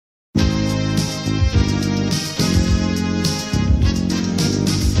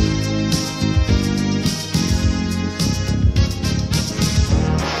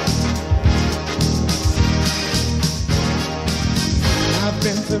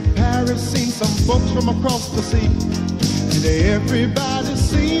Paris, seen some folks from across the sea, and everybody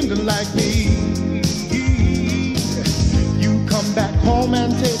seemed to like me. You come back home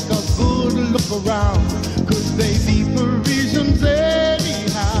and take a good look around. Could they be Parisians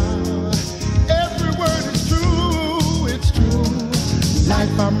anyhow? Every word is true, it's true.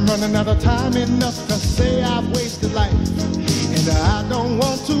 Life, I'm running out of time, enough to say I've wasted life, and I don't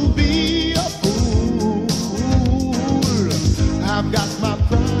want to be a fool. I've got my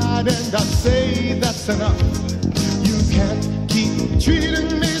pride and I say that's enough. You can't keep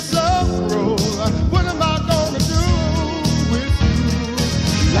treating me so cruel. What am I gonna do with you?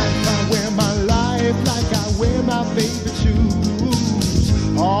 Like I wear my life, like I wear my favorite shoes,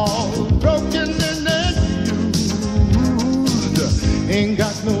 all broken and used. Ain't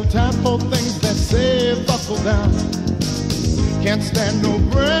got no time for things that say buckle down. Can't stand no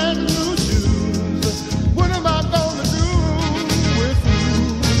brand new shoes. What am I gonna do with you?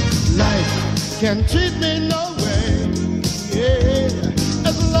 Life can treat me no way, yeah,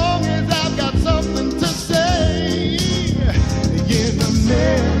 as long as I've got something to say. In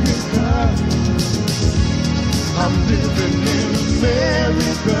America, I'm living in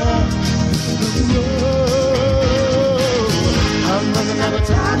America. I'm running out of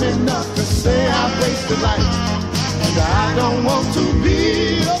time, enough to say I've wasted life, and I don't want to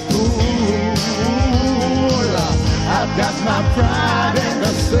be a fool. I've got my pride and I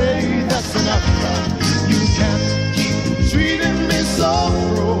say that's enough. You can't keep treating me so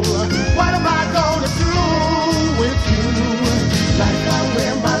cruel. What am I gonna do with you? Like I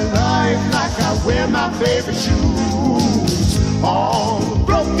wear my life, like I wear my favorite shoes, all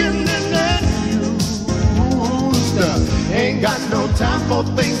broken and used. Ain't got no time for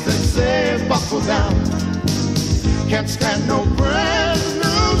things that say buckle down. Can't stand no brand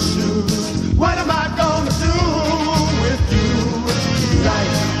new shoes. What am I gonna do with you?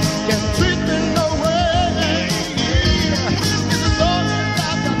 Life can treat me no way, as long as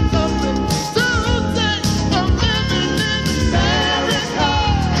I've got something to say. I'm living in America.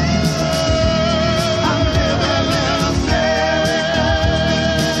 I'm living in America.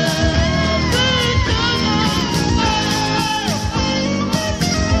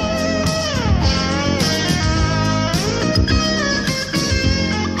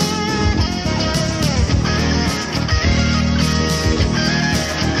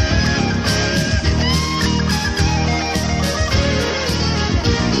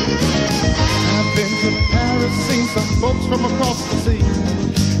 Seen some folks from across the sea,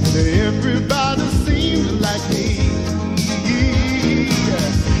 and everybody seems to like me.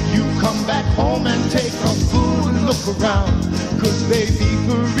 You come back home and take a good look around. Could they be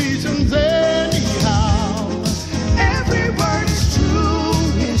Parisians anyhow? Every word is true,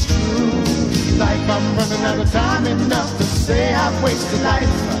 it's true. Life, I'm running out of time, enough to say I've wasted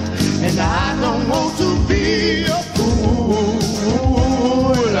life, and I don't want to be a fool.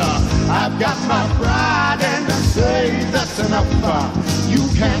 I've got my pride and I say that's enough. You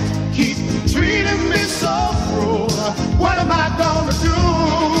can't keep treating me so cruel. What am I gonna do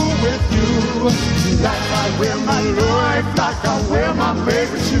with you? Like I wear my life, like I wear my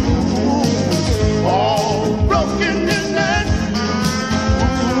favorite shoes, all broken and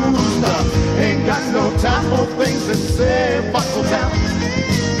used. Ain't got no time for things that say buckle down.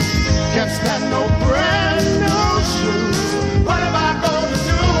 Can't stand no